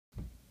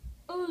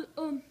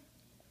Oh,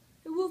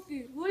 hey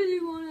Wolfie, what do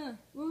you wanna?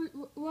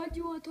 Why do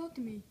you wanna talk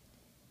to me?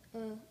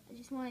 I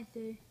just wanna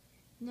say,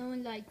 no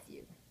one likes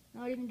you,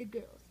 not even the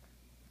girls.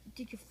 You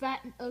think you're fat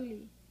and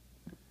ugly.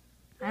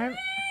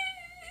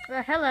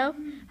 Hello.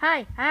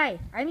 Hi.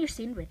 I'm your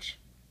sandwich.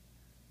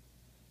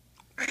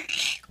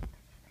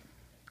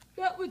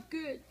 That was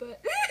good,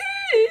 but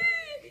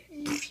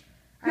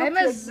I'm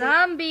a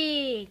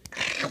zombie.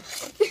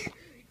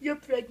 you're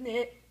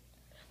pregnant.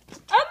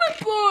 I'm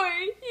a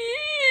boy.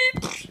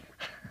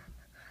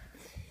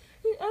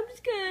 I'm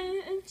just gonna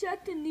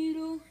inject a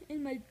needle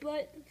in my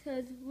butt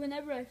because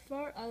whenever I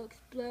fart, I'll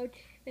explode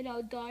and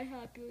I'll die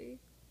happily.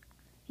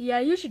 Yeah,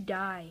 you should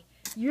die.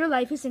 Your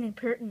life isn't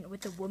impertinent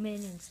with a woman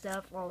and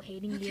stuff while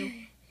hating you.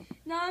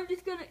 Now I'm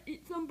just gonna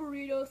eat some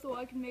burritos so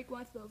I can make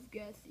myself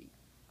gassy.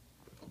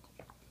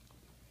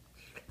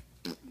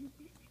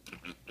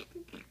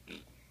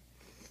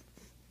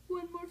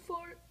 One more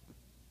fart.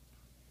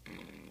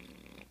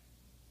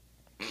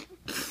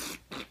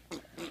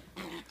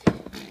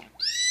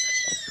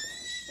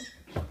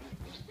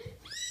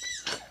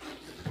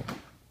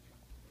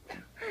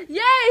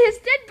 Yay, his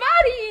dead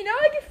body! Now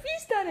I can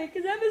feast on it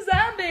because I'm a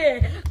zombie.